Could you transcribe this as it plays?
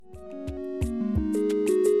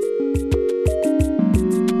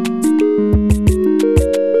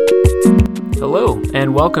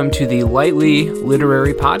and welcome to the Lightly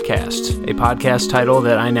Literary Podcast, a podcast title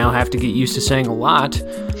that I now have to get used to saying a lot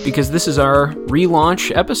because this is our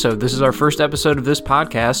relaunch episode. This is our first episode of this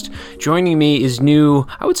podcast. Joining me is new,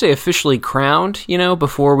 I would say officially crowned,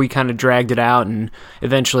 before we kind of dragged it out, and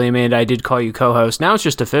eventually, Amanda, I did call you co-host. Now it's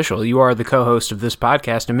just official. You are the co-host of this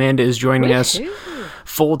podcast. Amanda is joining us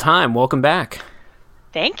full-time. Welcome back.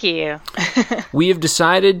 Thank you. We have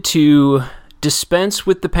decided to dispense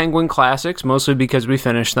with the Penguin Classics, mostly because we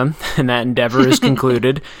finished them, and that endeavor is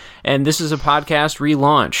concluded. And this is a podcast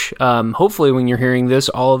relaunch. Hopefully, when you're hearing this,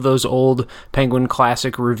 all of those old Penguin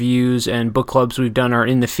Classic reviews and book clubs we've done are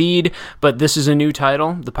in the feed, but this is a new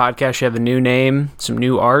title. The podcast should have a new name, some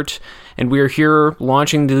new art, and we are here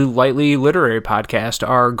launching the Lightly Literary Podcast.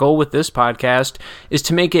 Our goal with this podcast is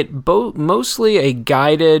to make it mostly a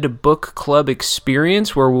guided book club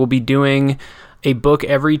experience where we'll be doing a book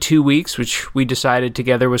every 2 weeks, which we decided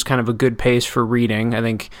together was kind of a good pace for reading. I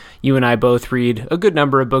think you and I both read a good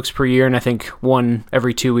number of books per year, and I think one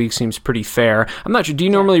every 2 weeks seems pretty fair. I'm not sure, do you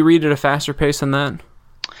normally read at a faster pace than that?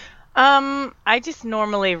 I just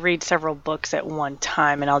normally read several books at one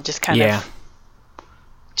time, and I'll just kind of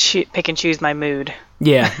pick and choose my mood.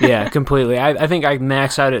 Yeah, completely. I think I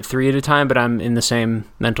max out at 3 at a time, but I'm in the same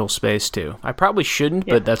mental space too. I probably shouldn't,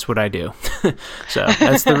 but that's what I do. So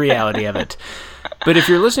that's the reality of it. But if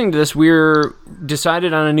you're listening to this, we're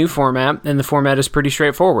decided on a new format, and the format is pretty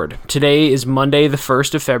straightforward. Today is Monday, the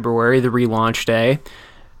 1st of February, the relaunch day.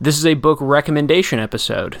 This is a book recommendation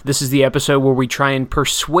episode. This is the episode where we try and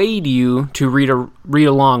persuade you to read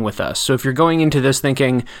along with us. So if you're going into this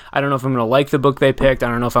thinking, I don't know if I'm going to like the book they picked, I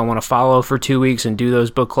don't know if I want to follow for 2 weeks and do those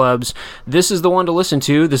book clubs, this is the one to listen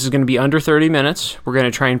to. This is going to be under 30 minutes. We're going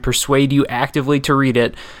to try and persuade you actively to read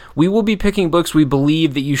it. We will be picking books we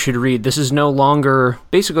believe that you should read. This is no longer,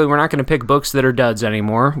 basically, we're not going to pick books that are duds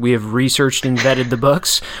anymore. We have researched and vetted the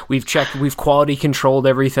books. We've checked, we've quality controlled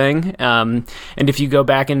everything. And if you go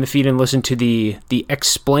back in the feed and listen to the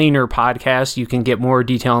Explainer podcast, you can get more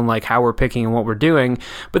detail on like how we're picking and what we're doing.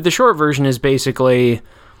 But the short version is basically,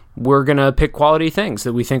 we're going to pick quality things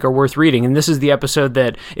that we think are worth reading. And this is the episode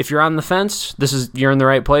that, if you're on the fence, you're in the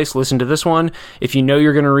right place. Listen to this one. If you know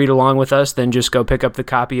you're going to read along with us, then just go pick up a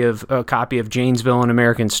copy of Janesville, An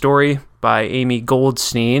American Story by Amy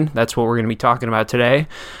Goldstein. That's what we're going to be talking about today.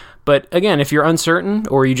 But again, if you're uncertain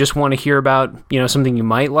or you just want to hear about, something you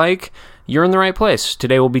might like, you're in the right place.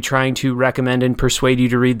 Today we'll be trying to recommend and persuade you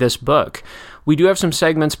to read this book. We do have some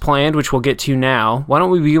segments planned, which we'll get to now. Why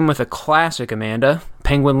don't we begin with a classic, Amanda?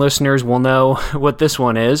 Penguin listeners will know what this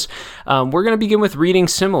one is. We're going to begin with reading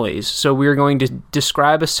similes. So we're going to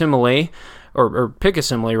describe a simile, or pick a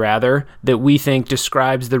simile, rather, that we think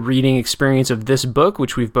describes the reading experience of this book,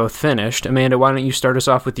 which we've both finished. Amanda, why don't you start us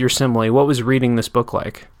off with your simile? What was reading this book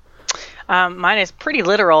like? Mine is pretty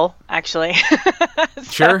literal, actually.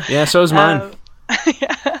 Sure. Yeah, so is mine.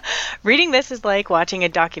 Reading this is like watching a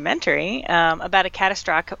documentary about a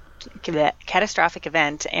catastrophic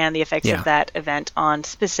event and the effects of that event on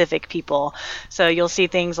specific people. So you'll see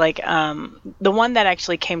things like the one that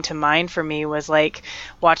actually came to mind for me was like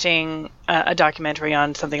watching a documentary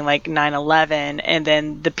on something like 9/11, and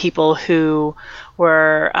then the people who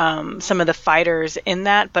were some of the fighters in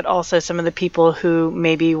that, but also some of the people who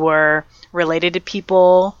maybe were related to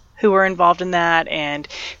people who were involved in that, and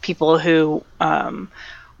people who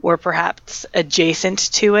were perhaps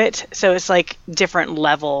adjacent to it. So it's like different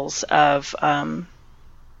levels of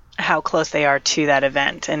how close they are to that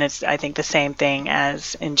event. And it's, I think, the same thing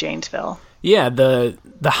as in Janesville. Yeah, the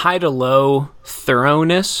high to low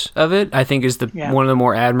thoroughness of it, I think, is one of the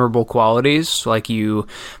more admirable qualities. Like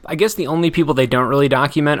I guess the only people they don't really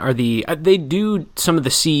document are they do, some of the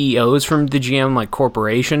CEOs from the GM, like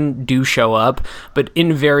corporation, do show up, but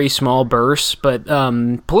in very small bursts. But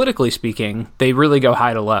politically speaking, they really go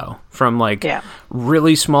high to low. From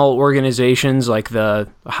really small organizations, like the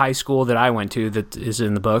high school that I went to that is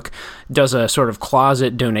in the book, does a sort of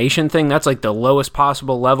closet donation thing. That's like the lowest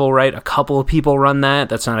possible level, right? A couple of people run that.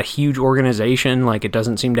 That's not a huge organization. Like, it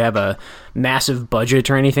doesn't seem to have a massive budget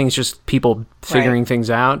or anything. It's just people figuring things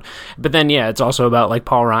out. But then, it's also about like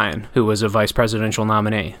Paul Ryan, who was a vice presidential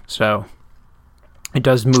nominee. So it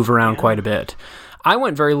does move around quite a bit. I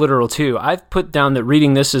went very literal too. I've put down that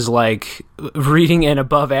reading this is like reading an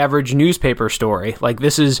above average newspaper story. Like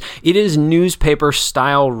it is newspaper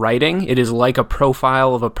style writing. It is like a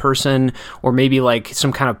profile of a person, or maybe like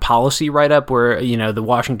some kind of policy write up where, the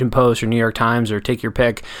Washington Post or New York Times, or take your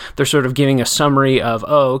pick, they're sort of giving a summary of,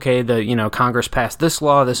 okay, Congress passed this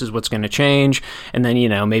law, this is what's going to change. And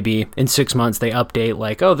then, maybe in 6 months they update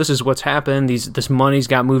like, this is what's happened. This money's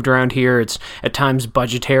got moved around here. It's at times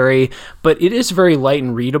budgetary, but it is very light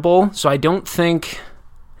and readable. So I don't think,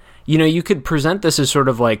 you could present this as sort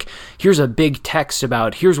of like, here's a big text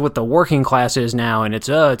about here's what the working class is now, and it's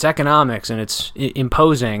economics and it's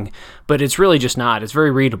imposing, but it's really just not. It's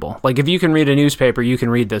very readable. Like if you can read a newspaper, you can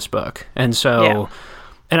read this book. And so, yeah.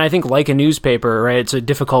 And I think like a newspaper, right, it's a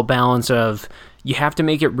difficult balance of, you have to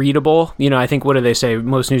make it readable. I think, what do they say?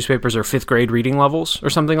 Most newspapers are 5th grade reading levels or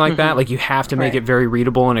something like that. Like you have to make it very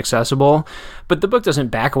readable and accessible. But the book doesn't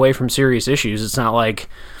back away from serious issues. It's not like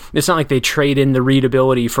they trade in the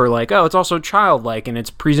readability for like, it's also childlike in its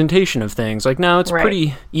presentation of things. Like, no, it's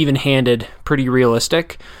pretty even-handed, pretty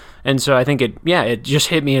realistic. And so I think it just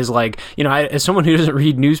hit me as like, as someone who doesn't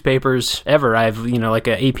read newspapers ever, I have, like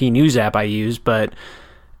a AP News app I use, but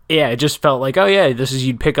yeah, it just felt like,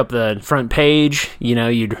 you'd pick up the front page,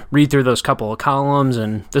 you'd read through those couple of columns,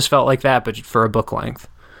 and this felt like that, but for a book length.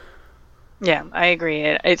 Yeah, I agree.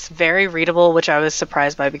 It's very readable, which I was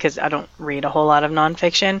surprised by because I don't read a whole lot of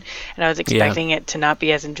nonfiction, and I was expecting it to not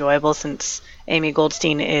be as enjoyable since Amy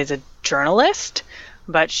Goldstein is a journalist,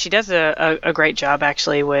 but she does a great job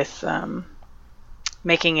actually with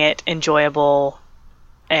making it enjoyable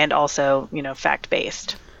and also,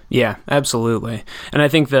 fact-based. Yeah, absolutely. And I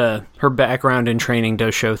think her background and training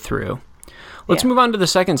does show through. Let's move on to the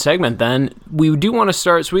second segment then. We do want to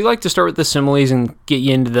start, so we like to start with the similes and get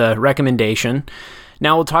you into the recommendation.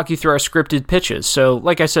 Now we'll talk you through our scripted pitches. So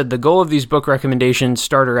like I said, the goal of these book recommendation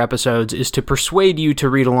starter episodes is to persuade you to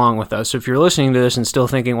read along with us. So if you're listening to this and still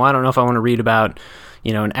thinking, well, I don't know if I want to read about,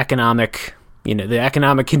 an economic the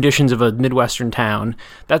economic conditions of a Midwestern town,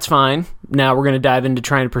 that's fine. Now we're going to dive into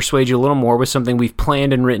trying to persuade you a little more with something we've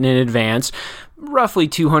planned and written in advance. Roughly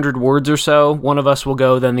 200 words or so. One of us will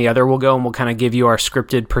go, then the other will go, and we'll kind of give you our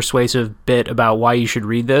scripted, persuasive bit about why you should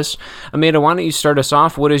read this. Amanda, why don't you start us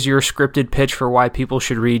off? What is your scripted pitch for why people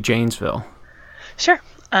should read Janesville? Sure.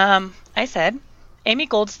 I said, Amy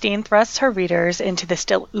Goldstein thrusts her readers into the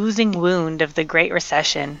still oozing wound of the Great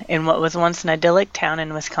Recession in what was once an idyllic town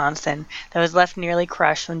in Wisconsin that was left nearly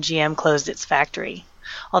crushed when GM closed its factory.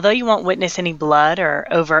 Although you won't witness any blood or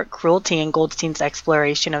overt cruelty in Goldstein's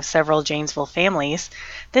exploration of several Janesville families,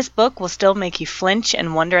 this book will still make you flinch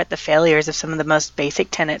and wonder at the failures of some of the most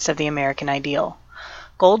basic tenets of the American ideal.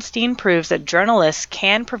 Goldstein proves that journalists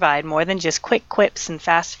can provide more than just quick quips and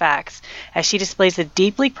fast facts, as she displays the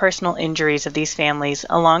deeply personal injuries of these families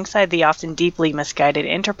alongside the often deeply misguided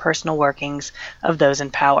interpersonal workings of those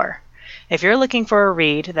in power. If you're looking for a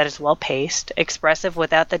read that is well-paced, expressive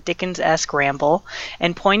without the Dickens-esque ramble,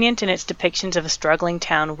 and poignant in its depictions of a struggling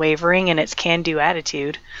town wavering in its can-do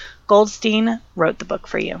attitude, Goldstein wrote the book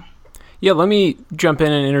for you. Yeah, let me jump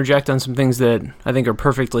in and interject on some things that I think are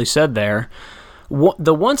perfectly said there.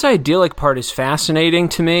 The once idyllic part is fascinating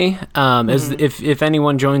to me. As if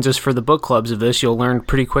anyone joins us for the book clubs of this, you'll learn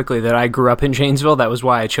pretty quickly that I grew up in Janesville. That was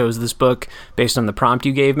why I chose this book based on the prompt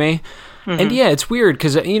you gave me. And yeah, it's weird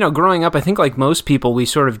because, growing up, I think like most people, we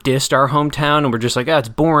sort of dissed our hometown and we're just like, it's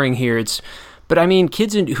boring here. But I mean,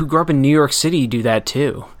 kids who grew up in New York City do that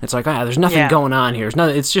too. It's like, there's nothing going on here.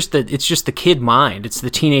 It's just the kid mind. It's the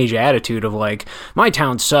teenage attitude of like, my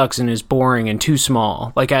town sucks and is boring and too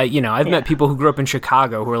small. Like I've met people who grew up in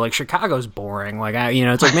Chicago who are like, Chicago's boring. Like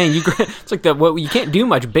it's like, man, it's like you can't do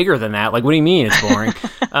much bigger than that. Like, what do you mean it's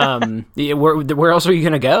boring? Where else are you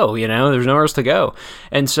gonna go? There's nowhere else to go.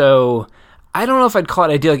 And so, I don't know if I'd call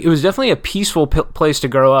it idyllic. It was definitely a peaceful place to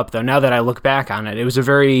grow up, though. Now that I look back on it, it was a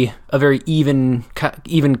very even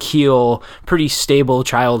keel, pretty stable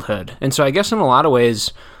childhood. And so I guess in a lot of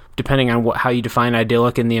ways, depending on how you define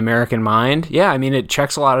idyllic in the American mind, it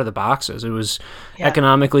checks a lot of the boxes. It was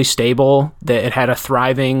economically stable. That it had a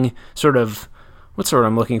thriving sort of, what's the word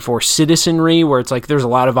I'm looking for, citizenry, where it's like there's a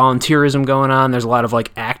lot of volunteerism going on. There's a lot of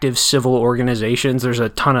like active civil organizations. There's a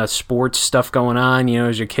ton of sports stuff going on.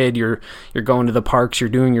 As a kid, you're going to the parks, you're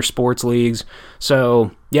doing your sports leagues.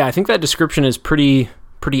 So yeah, I think that description is pretty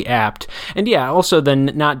apt. And yeah, also the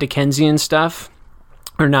not Dickensian stuff,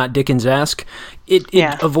 or not Dickens-esque, it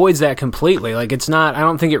avoids that completely. Like it's not, I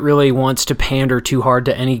don't think it really wants to pander too hard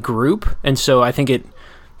to any group. And so I think it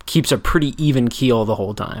keeps a pretty even keel the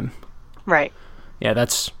whole time. Right. Yeah,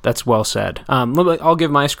 that's well said. I'll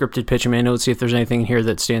give my scripted pitch, Amanda. Let's see if there's anything here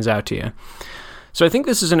that stands out to you. So I think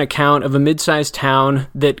this is an account of a mid-sized town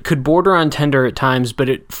that could border on tender at times, but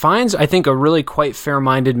it finds, I think, a really quite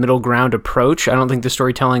fair-minded middle ground approach. I don't think the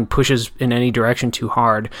storytelling pushes in any direction too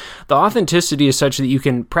hard. The authenticity is such that you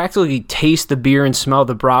can practically taste the beer and smell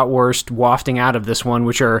the bratwurst wafting out of this one,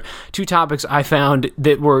 which are two topics I found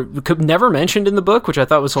that were never mentioned in the book, which I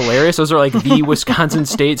thought was hilarious. Those are like the Wisconsin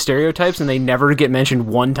state stereotypes, and they never get mentioned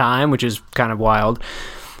one time, which is kind of wild.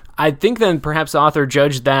 I think then perhaps the author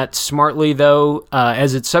judged that smartly, though,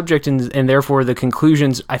 as its subject, and therefore the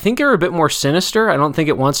conclusions, I think, are a bit more sinister. I don't think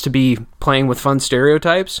it wants to be playing with fun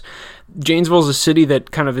stereotypes. Janesville is a city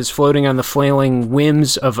that kind of is floating on the flailing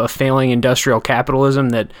whims of a failing industrial capitalism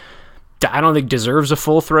that I don't think deserves a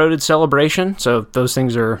full-throated celebration, so those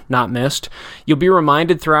things are not missed. You'll be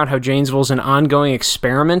reminded throughout how Janesville's an ongoing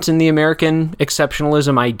experiment in the American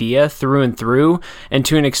exceptionalism idea through and through, and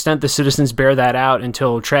to an extent the citizens bear that out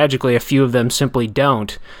until, tragically, a few of them simply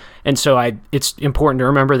don't. And so it's important to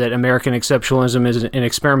remember that American exceptionalism is an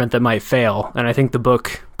experiment that might fail, and I think the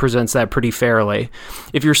book presents that pretty fairly.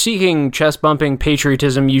 If you're seeking chest-bumping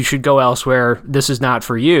patriotism, you should go elsewhere. This is not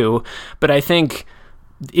for you, but I think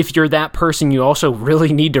if you're that person, you also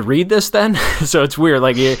really need to read this then. So it's weird.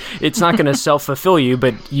 Like it's not going to self-fulfill you,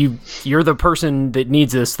 but you're the person that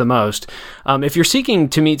needs this the most. If you're seeking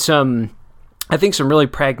to meet some really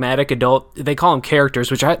pragmatic adult, they call them characters,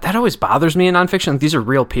 which that always bothers me in nonfiction. These are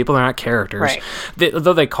real people, they're not characters. Right.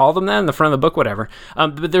 Though they call them that in the front of the book, whatever.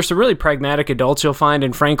 But there's some really pragmatic adults you'll find,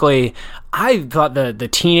 and frankly, I thought the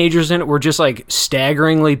teenagers in it were just like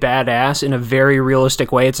staggeringly badass in a very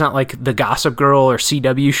realistic way. It's not like the Gossip Girl or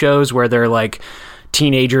CW shows where they're like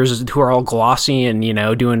teenagers who are all glossy and,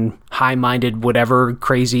 doing high-minded whatever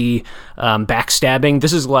crazy backstabbing.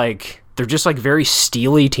 This is like, they're just like very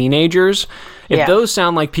steely teenagers. If those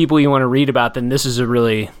sound like people you want to read about, then this is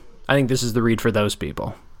I think this is the read for those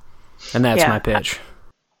people. And that's my pitch.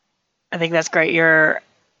 I think that's great.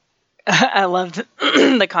 I loved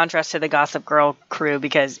the contrast to the Gossip Girl crew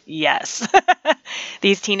because, yes,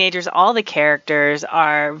 these teenagers, all the characters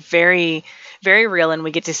are very, very real, and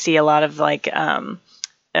we get to see a lot of like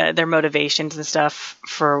their motivations and stuff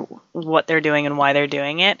for what they're doing and why they're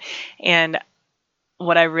doing it. And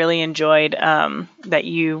what I really enjoyed that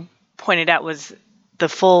you pointed out was the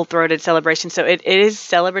full-throated celebration. So it is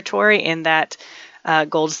celebratory in that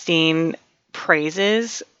Goldstein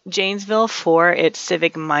praises Janesville for its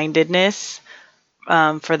civic-mindedness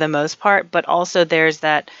for the most part, but also there's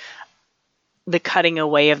the cutting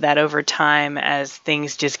away of that over time as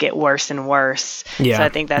things just get worse and worse. Yeah, so I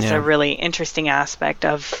think that's a really interesting aspect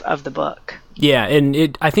of the book. Yeah,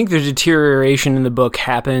 and I think the deterioration in the book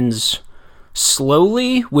happens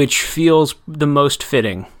slowly, which feels the most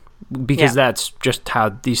fitting, because that's just how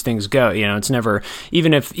these things go. It's never,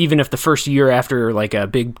 even if the first year after like a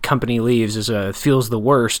big company leaves feels the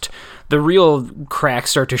worst, the real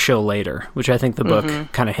cracks start to show later, which I think the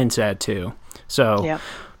book kind of hints at too. So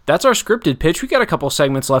that's our scripted pitch. We got a couple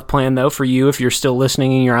segments left planned, though, for you if you're still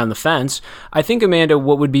listening and you're on the fence. I think, Amanda,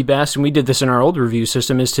 what would be best, and we did this in our old review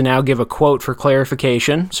system, is to now give a quote for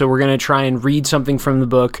clarification. So we're going to try and read something from the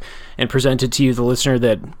book and present it to you, the listener,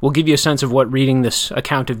 that will give you a sense of what reading this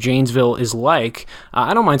account of Janesville is like.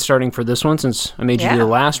 I don't mind starting for this one since I made you do the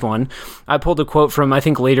last one. I pulled a quote from, I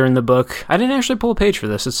think, later in the book. I didn't actually pull a page for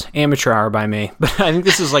this. It's amateur hour by me. But I think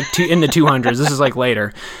this is like in the 200s. This is like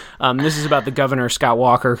later. This is about the governor, Scott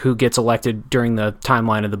Walker, who gets elected during the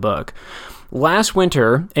timeline of the book. Last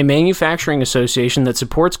winter, a manufacturing association that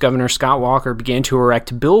supports Governor Scott Walker began to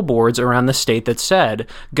erect billboards around the state that said,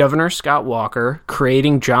 "Governor Scott Walker,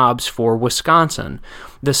 creating jobs for Wisconsin."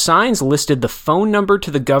 The signs listed the phone number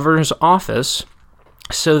to the governor's office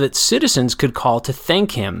so that citizens could call to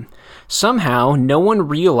thank him. Somehow, no one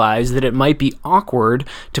realized that it might be awkward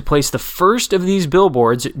to place the first of these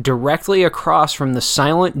billboards directly across from the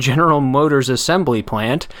silent General Motors assembly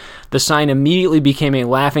plant. The sign immediately became a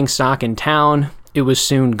laughingstock in town. It was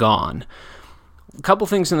soon gone. A couple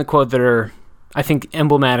things in the quote that are, I think,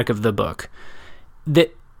 emblematic of the book.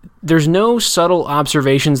 That there's no subtle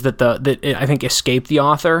observations that I think escape the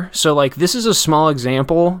author. So like this is a small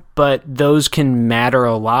example, but those can matter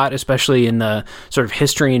a lot, especially in the sort of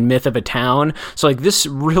history and myth of a town. So like this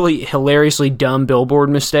really hilariously dumb billboard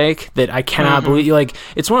mistake that I cannot believe, like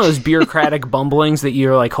it's one of those bureaucratic bumblings that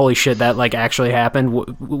you're like, holy shit, that like actually happened.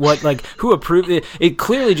 What like who approved it? It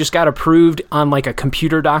clearly just got approved on like a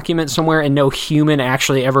computer document somewhere, and no human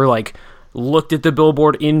actually ever like looked at the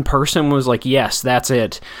billboard in person and was like, yes, that's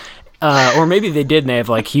it. Or maybe they did and they have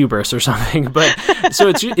like hubris or something. But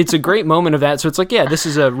so it's a great moment of that. So it's like, yeah, this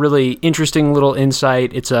is a really interesting little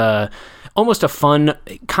insight. It's almost a fun,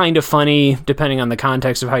 kind of funny, depending on the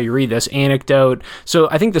context of how you read this, anecdote. So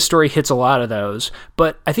I think the story hits a lot of those.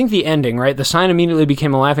 But I think the ending, right? The sign immediately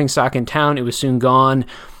became a laughingstock in town. It was soon gone.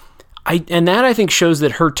 And that, I think, shows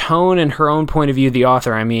that her tone and her own point of view, the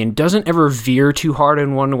author, I mean, doesn't ever veer too hard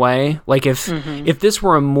in one way. Like, if this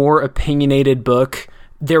were a more opinionated book,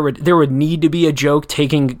 there would need to be a joke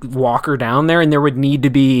taking Walker down there, and there would need to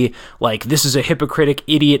be, like, this is a hypocritic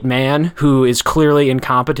idiot man who is clearly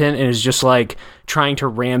incompetent and is just, like, trying to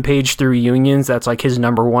rampage through unions. That's, like, his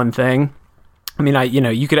number one thing. I mean,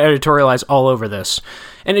 you could editorialize all over this.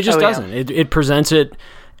 And it just doesn't. It presents it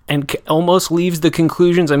and almost leaves the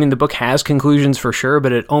conclusions. I mean, the book has conclusions for sure,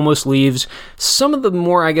 but it almost leaves some of the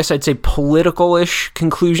more, I guess I'd say, political-ish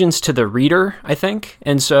conclusions to the reader, I think.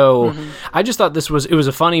 And so I just thought it was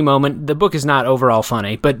a funny moment. The book is not overall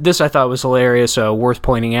funny, but this I thought was hilarious, so worth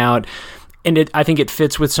pointing out. And I think it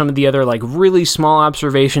fits with some of the other, like, really small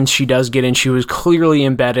observations she does get in. She was clearly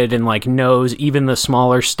embedded and, like, knows even the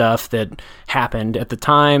smaller stuff that happened at the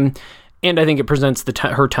time. And I think it presents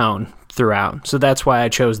her tone throughout. So that's why I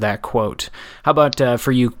chose that quote. How about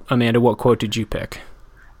for you, Amanda? What quote did you pick?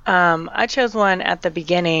 I chose one at the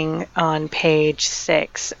beginning on page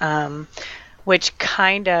 6, which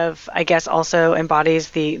kind of, I guess, also embodies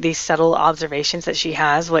the subtle observations that she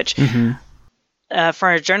has, which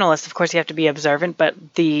for a journalist, of course, you have to be observant, but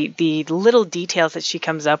the little details that she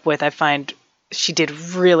comes up with, I find she did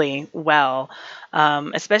really well,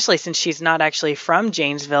 especially since she's not actually from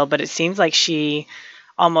Janesville, but it seems like she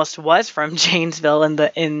almost was from Janesville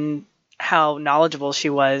in how knowledgeable she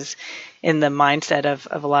was in the mindset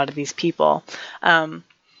of a lot of these people.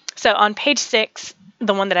 So on page 6,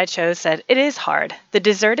 the one that I chose said, "It is hard. The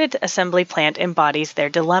deserted assembly plant embodies their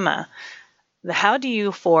dilemma. How do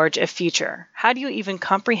you forge a future? How do you even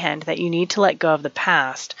comprehend that you need to let go of the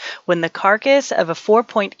past when the carcass of a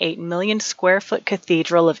 4.8 million square foot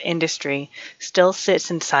cathedral of industry still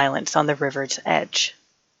sits in silence on the river's edge?"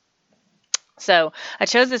 So I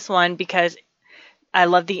chose this one because I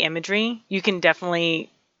love the imagery. You can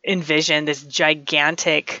definitely envision this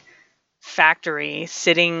gigantic factory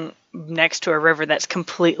sitting next to a river that's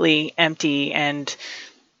completely empty, and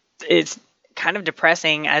it's kind of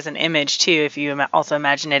depressing as an image too, if you also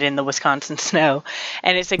imagine it in the Wisconsin snow.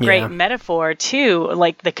 And it's a great metaphor too,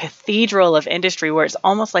 like the cathedral of industry, where it's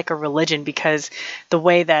almost like a religion, because the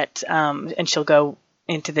way that and she'll go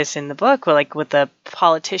into this in the book, like with the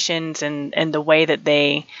politicians and the way that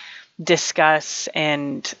they discuss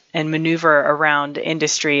and maneuver around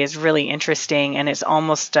industry is really interesting, and it's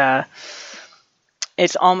almost a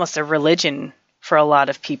religion for a lot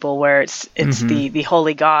of people, where it's the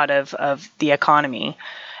holy god of the economy.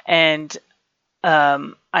 And I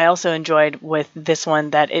also enjoyed with this one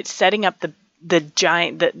that it's setting up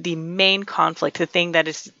the main conflict, the thing that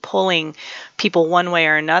is pulling people one way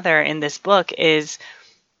or another in this book is,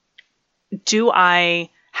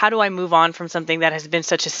 how do I move on from something that has been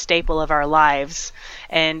such a staple of our lives?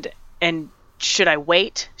 And should I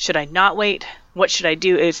wait? Should I not wait? What should I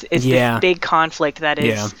do? Is this big conflict that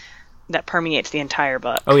is that permeates the entire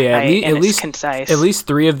book. Oh yeah, at least concise. At least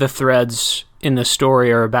 3 of the threads in the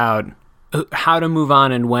story are about how to move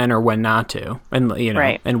on and when or when not to, and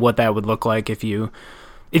and what that would look like if you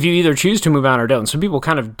either choose to move on or don't. Some people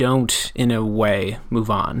kind of don't, in a way, move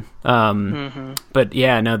on. But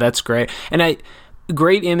yeah, no, that's great. And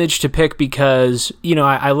great image to pick because,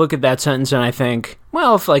 I look at that sentence and I think,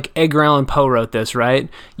 well, if like Edgar Allan Poe wrote this, right?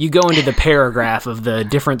 You go into the paragraph of the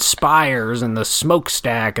different spires and the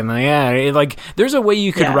smokestack and there's a way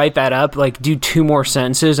you could write that up, like do 2 more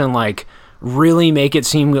sentences and like really make it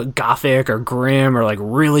seem gothic or grim or like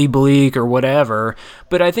really bleak or whatever.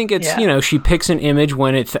 But I think it's, she picks an image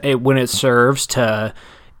when it serves to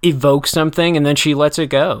evoke something and then she lets it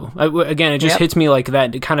go. Again, it just hits me like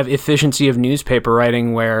that kind of efficiency of newspaper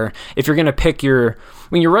writing, where if you're going to pick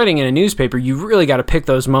when you're writing in a newspaper, you really got to pick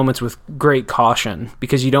those moments with great caution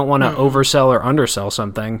because you don't want to oversell or undersell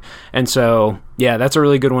something. And so, yeah, that's a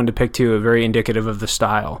really good one to pick too, very indicative of the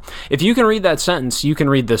style. If you can read that sentence, you can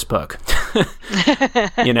read this book.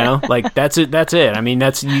 Like that's it. I mean,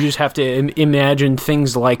 you just have to imagine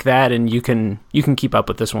things like that and you can keep up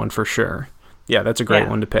with this one for sure. Yeah, that's a great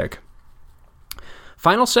one to pick.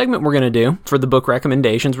 Final segment we're going to do for the book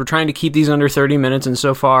recommendations. We're trying to keep these under 30 minutes, and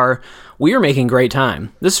so far, we are making great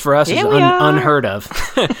time. This, for us, is unheard of.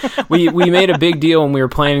 We made a big deal when we were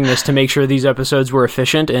planning this to make sure these episodes were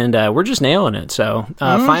efficient, and we're just nailing it. So,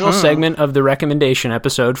 final segment of the recommendation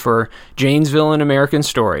episode for Janesville, An American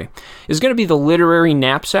Story is going to be the literary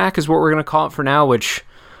knapsack, is what we're going to call it for now, which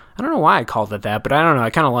I don't know why I called it that, but I don't know. I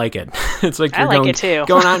kind of like it. It's like you're it too.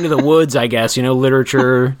 going out into the woods, I guess,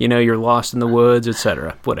 literature, you're lost in the woods,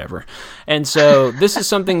 etc., whatever. And so this is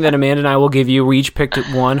something that Amanda and I will give you. We each picked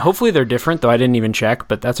one. Hopefully they're different, though I didn't even check,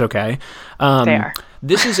 but that's okay. They are.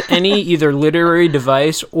 This is any either literary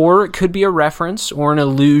device, or it could be a reference or an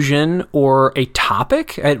allusion or a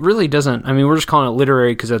topic. It really doesn't. I mean, we're just calling it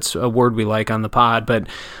literary because that's a word we like on the pod, but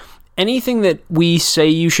anything that we say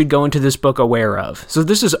you should go into this book aware of. So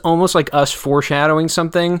this is almost like us foreshadowing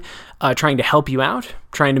something, trying to help you out,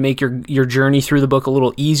 trying to make your journey through the book a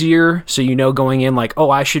little easier. So going in like, oh,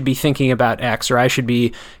 I should be thinking about X, or I should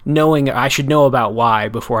know about Y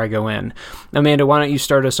before I go in. Amanda, why don't you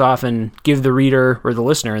start us off and give the reader, or the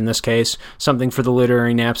listener in this case, something for the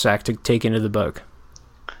literary knapsack to take into the book?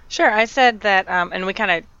 Sure. I said that, and we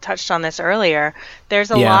kind of touched on this earlier,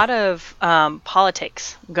 there's a lot of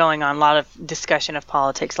politics going on, a lot of discussion of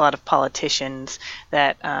politics, a lot of politicians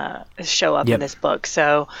that show up in this book.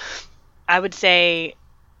 So I would say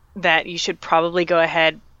that you should probably go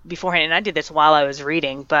ahead beforehand, and I did this while I was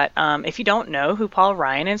reading, but if you don't know who Paul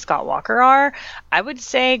Ryan and Scott Walker are, I would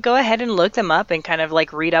say go ahead and look them up and kind of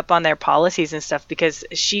like read up on their policies and stuff, because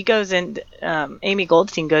Amy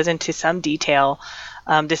Goldstein goes into some detail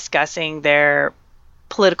discussing their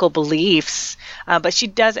political beliefs, but she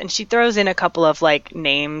throws in a couple of like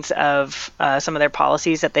names of some of their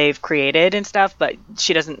policies that they've created and stuff, but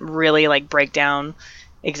she doesn't really like break down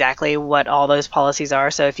exactly what all those policies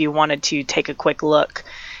are. So if you wanted to take a quick look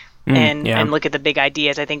and look at the big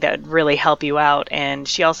ideas, I think that would really help you out. And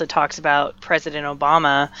she also talks about President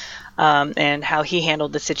Obama and how he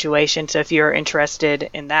handled the situation. So if you're interested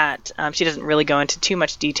in that, she doesn't really go into too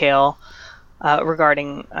much detail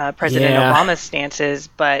regarding President Obama's stances,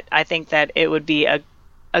 but I think that it would be a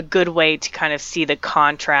good way to kind of see the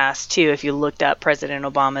contrast too if you looked up President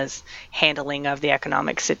Obama's handling of the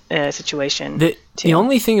economic situation. The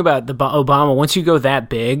only thing about Obama, once you go that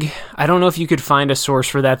big, I don't know if you could find a source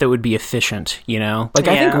for that would be efficient, I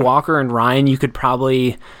think Walker and Ryan, you could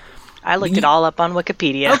probably... I looked it all up on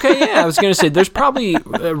Wikipedia. Okay, yeah, I was going to say, there's probably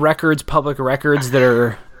public records that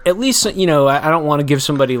are... At least, I don't want to give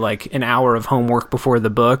somebody like an hour of homework before the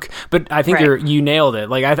book, but I think you nailed it.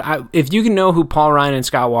 Like, if you can know who Paul Ryan and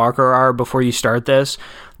Scott Walker are before you start this,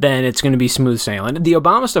 then it's going to be smooth sailing. The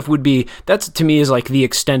Obama stuff that's to me is like the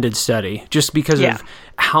extended study, just because of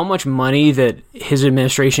how much money that his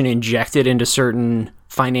administration injected into certain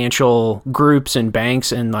financial groups and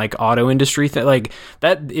banks and like auto industry. Like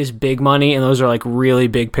that is big money, and those are like really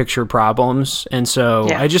big picture problems. And so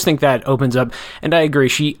I just think that opens up, and I agree,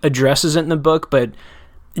 she addresses it in the book, but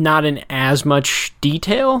not in as much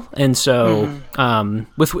detail. And so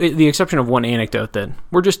with the exception of one anecdote that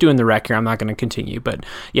we're just doing the rec here, I'm not going to continue, but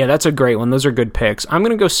yeah, that's a great one. Those are good picks. I'm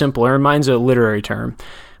going to go simpler. Mine's a literary term.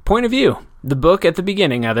 Point of view. The book at the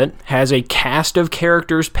beginning of it has a cast of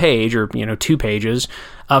characters page, or 2 pages,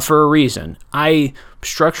 for a reason. I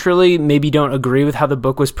structurally maybe don't agree with how the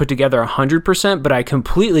book was put together 100%, but I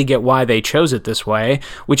completely get why they chose it this way,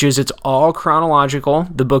 which is it's all chronological.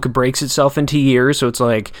 The book breaks itself into years, so it's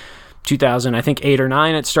like 2000, I think 8 or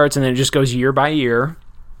 9 it starts, and then it just goes year by year.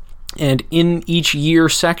 And in each year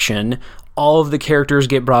section, all of the characters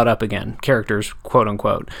get brought up again. Characters, quote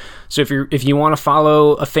unquote. So if you want to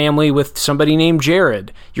follow a family with somebody named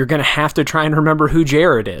Jared, you're going to have to try and remember who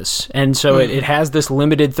Jared is. And so it has this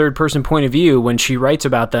limited third person point of view. When she writes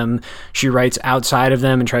about them, she writes outside of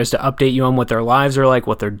them and tries to update you on what their lives are like,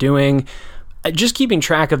 what they're doing. Just keeping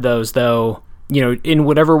track of those, though, in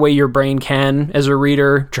whatever way your brain can as a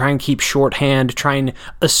reader, try and keep shorthand, try and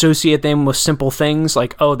associate them with simple things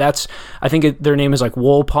like, I think their name is like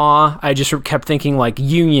Woolpaw. I just kept thinking like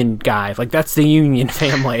Union guy, like that's the Union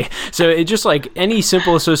family. So it just like any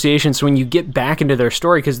simple associations. So when you get back into their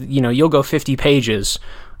story, because, you'll go 50 pages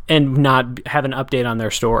and not have an update on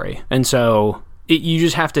their story. And so you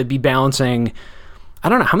just have to be balancing. I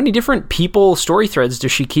don't know. How many different people story threads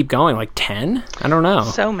does she keep going? Like 10? I don't know.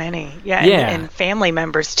 So many. Yeah. And family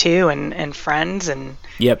members too, and friends. And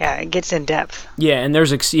yeah, it gets in depth. Yeah. And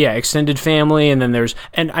there's, extended family. And then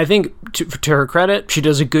and I think to her credit, she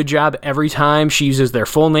does a good job every time. She uses their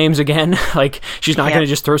full names again. Like she's not going to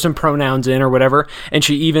just throw some pronouns in or whatever. And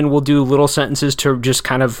she even will do little sentences to just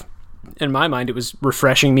kind of, in my mind, it was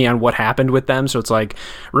refreshing me on what happened with them. So it's like,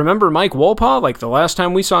 remember Mike Woolpaw? Like the last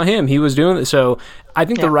time we saw him, he was doing this. So I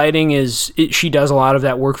think the writing she does a lot of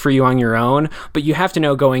that work for you on your own, but you have to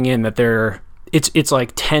know going in that it's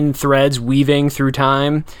like 10 threads weaving through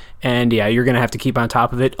time. And you're going to have to keep on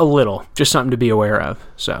top of it a little, just something to be aware of.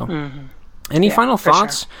 So any final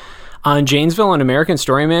thoughts on Janesville and American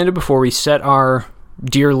Story, Amanda, before we set our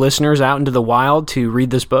dear listeners out into the wild to read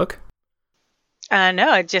this book? No,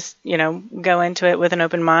 I just, go into it with an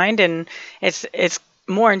open mind, and it's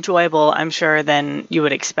more enjoyable, I'm sure, than you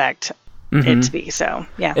would expect it to be. So,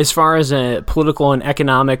 yeah. As far as a political and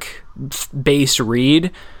economic based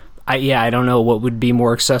read, I don't know what would be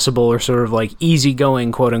more accessible or sort of like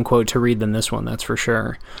easygoing, quote unquote, to read than this one. That's for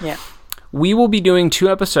sure. Yeah. We will be doing 2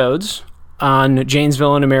 episodes on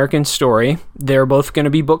Janesville, An American Story. They're both going to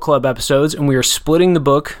be book club episodes, and we are splitting the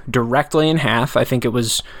book directly in half. I think it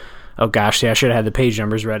was... Oh gosh, I should have had the page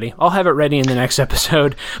numbers ready. I'll have it ready in the next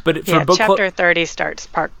episode. But for book chapter 30 starts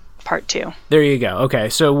part 2. There you go. Okay,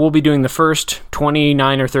 so we'll be doing the first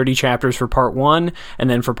 29 or 30 chapters for part 1, and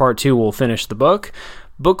then for part 2 we'll finish the book.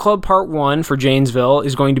 Book Club Part 1 for Janesville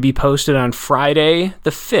is going to be posted on Friday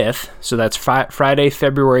the 5th, so that's Friday,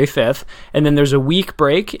 February 5th, and then there's a week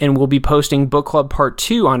break, and we'll be posting Book Club Part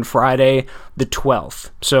 2 on Friday the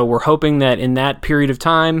 12th. So we're hoping that in that period of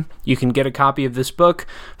time, you can get a copy of this book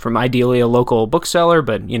from ideally a local bookseller,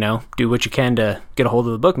 but, do what you can to get a hold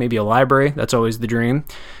of the book, maybe a library. That's always the dream,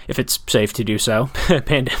 if it's safe to do so,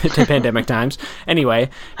 pandemic times.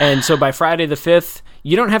 Anyway, and so by Friday the 5th,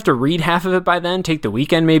 you don't have to read half of it by then. Take the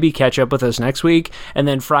weekend maybe, catch up with us next week. And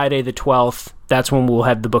then Friday the 12th, that's when we'll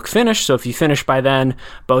have the book finished. So if you finish by then,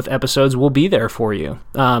 both episodes will be there for you.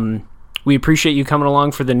 We appreciate you coming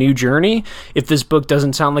along for the new journey. If this book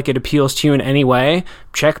doesn't sound like it appeals to you in any way,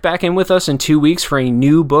 check back in with us in 2 weeks for a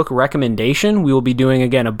new book recommendation. We will be doing,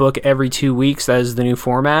 again, a book every 2 weeks. That is the new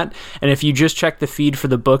format. And if you just check the feed for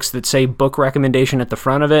the books that say book recommendation at the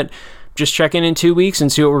front of it, just check in 2 weeks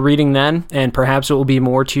and see what we're reading then, and perhaps it will be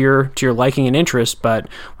more to your liking and interest. But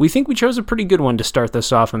we think we chose a pretty good one to start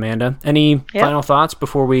this off, Amanda. Any final thoughts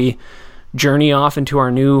before we journey off into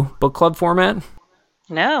our new book club format?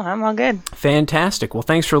 No, I'm all good. Fantastic. Well,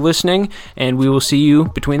 thanks for listening, and we will see you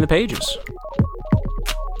between the pages.